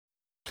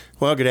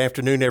Well, good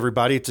afternoon,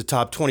 everybody. It's a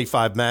top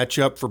 25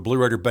 matchup for Blue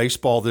Raider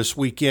baseball this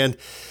weekend.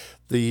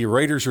 The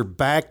Raiders are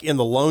back in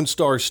the Lone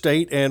Star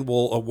State and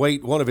will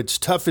await one of its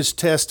toughest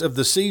tests of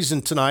the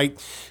season tonight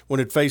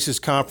when it faces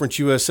Conference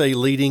USA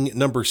leading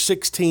number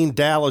 16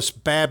 Dallas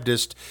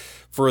Baptist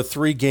for a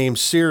 3-game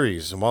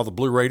series. And while the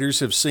Blue Raiders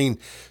have seen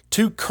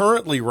two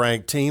currently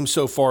ranked teams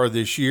so far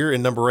this year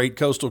in number 8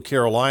 Coastal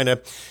Carolina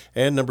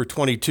and number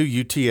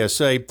 22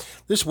 UTSA,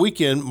 this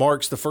weekend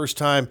marks the first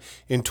time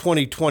in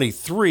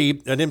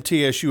 2023 an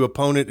MTSU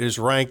opponent is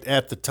ranked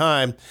at the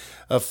time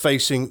of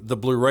facing the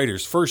Blue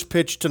Raiders. First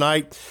pitch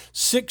tonight,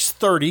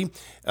 6:30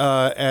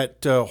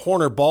 at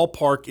Horner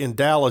Ballpark in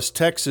Dallas,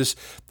 Texas.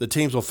 The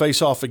teams will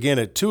face off again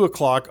at 2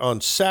 o'clock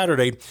on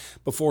Saturday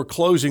before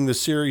closing the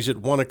series at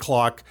 1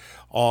 o'clock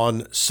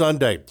on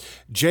Sunday.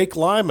 Jake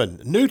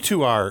Lyman, new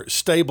to our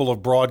stable of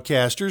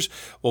broadcasters,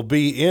 will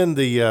be in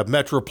the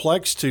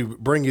Metroplex to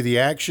bring you the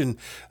action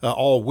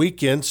all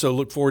weekend, so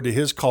look forward to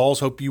his calls.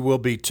 Hope you will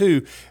be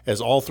too,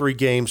 as all 3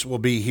 games will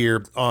be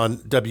here on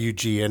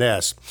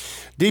WGNS.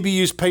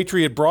 DBU's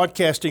Patriot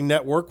Broadcasting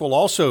Network will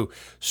also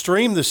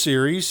stream the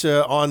series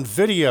on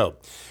video.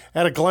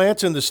 At a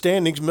glance in the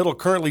standings, Middle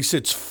currently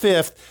sits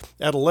 5th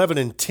at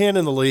 11-10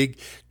 in the league,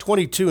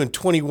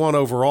 22-21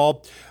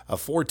 overall. A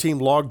 4-team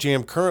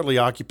logjam currently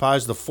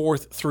occupies the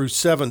 4th through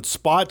 7th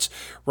spots,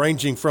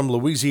 ranging from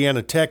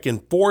Louisiana Tech in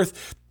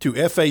 4th to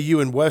FAU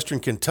in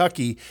Western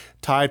Kentucky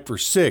tied for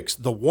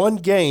 6th. The one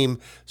game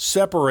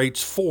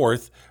separates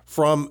 4th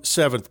from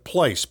 7th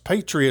place.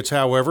 Patriots,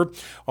 however,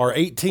 are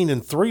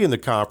 18-3 in the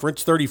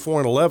conference,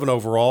 34-11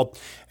 overall,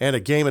 and a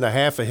game and a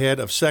half ahead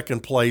of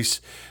 2nd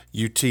place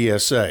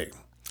UTSA.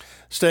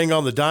 Staying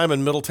on the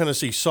diamond, Middle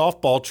Tennessee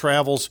softball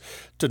travels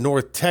to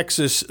North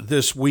Texas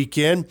this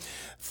weekend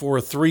for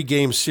a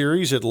 3-game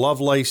series at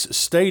Lovelace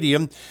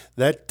Stadium.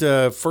 That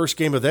first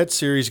game of that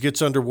series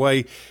gets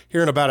underway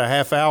here in about a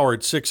half hour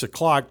at 6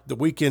 o'clock. The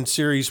weekend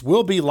series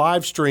will be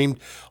live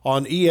streamed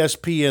on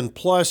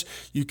ESPN+.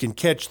 You can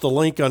catch the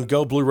link on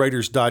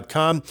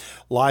GoBlueRaiders.com.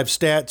 Live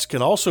stats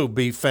can also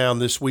be found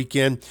this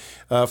weekend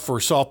for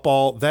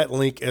softball, that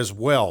link as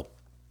well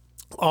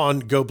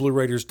on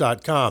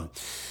GoBlueRaiders.com.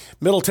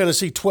 Middle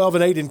Tennessee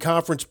 12-8 in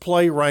conference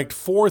play, ranked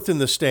 4th in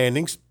the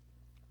standings.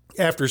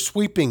 After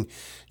sweeping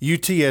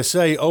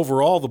UTSA,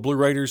 overall the Blue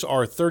Raiders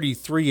are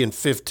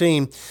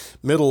 33-15.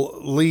 Middle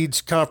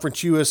leads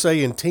Conference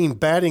USA in team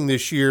batting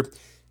this year,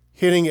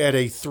 hitting at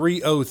a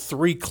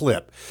 .303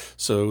 clip.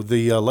 So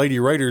the Lady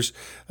Raiders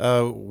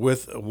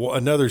with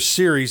another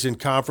series in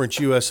Conference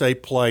USA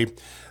play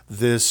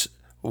this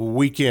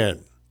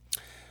weekend.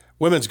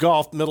 Women's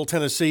golf, Middle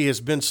Tennessee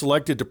has been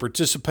selected to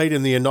participate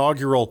in the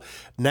inaugural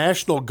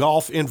National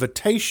Golf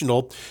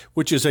Invitational,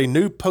 which is a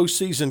new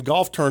postseason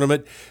golf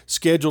tournament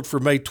scheduled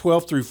for May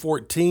 12 through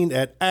 14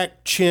 at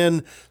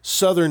Ak-Chin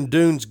Southern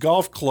Dunes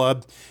Golf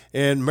Club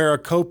in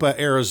Maricopa,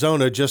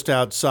 Arizona, just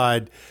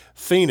outside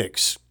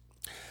Phoenix.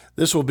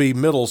 This will be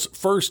Middle's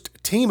first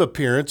team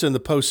appearance in the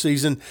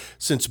postseason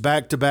since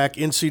back-to-back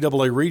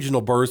NCAA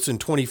regional berths in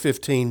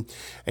 2015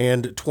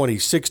 and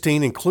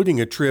 2016,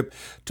 including a trip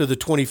to the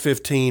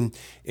 2015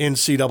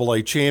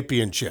 NCAA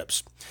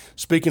championships.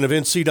 Speaking of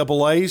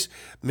NCAAs,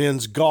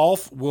 men's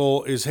golf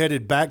is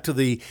headed back to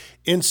the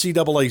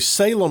NCAA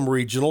Salem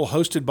Regional,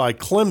 hosted by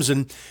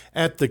Clemson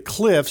at the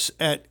Cliffs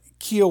at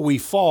Keowee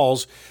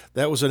Falls.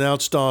 That was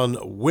announced on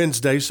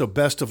Wednesday, so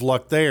best of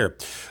luck there.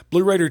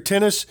 Blue Raider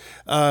tennis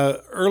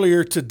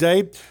earlier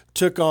today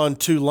took on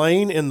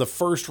Tulane in the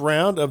first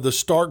round of the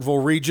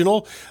Starkville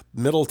Regional.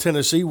 Middle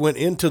Tennessee went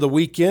into the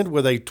weekend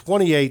with a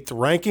 28th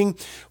ranking,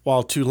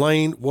 while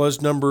Tulane was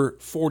number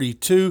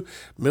 42.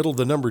 Middle,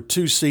 the number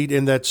 2 seed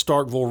in that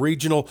Starkville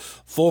Regional.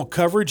 Full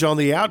coverage on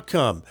the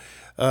outcome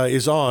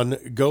is on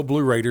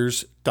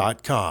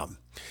GoBlueRaiders.com.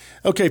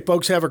 Okay,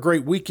 folks, have a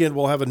great weekend.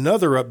 We'll have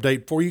another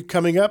update for you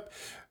coming up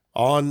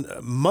on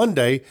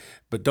Monday.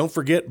 But don't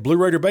forget Blue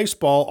Raider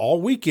baseball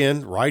all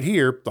weekend right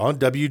here on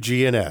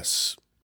WGNS.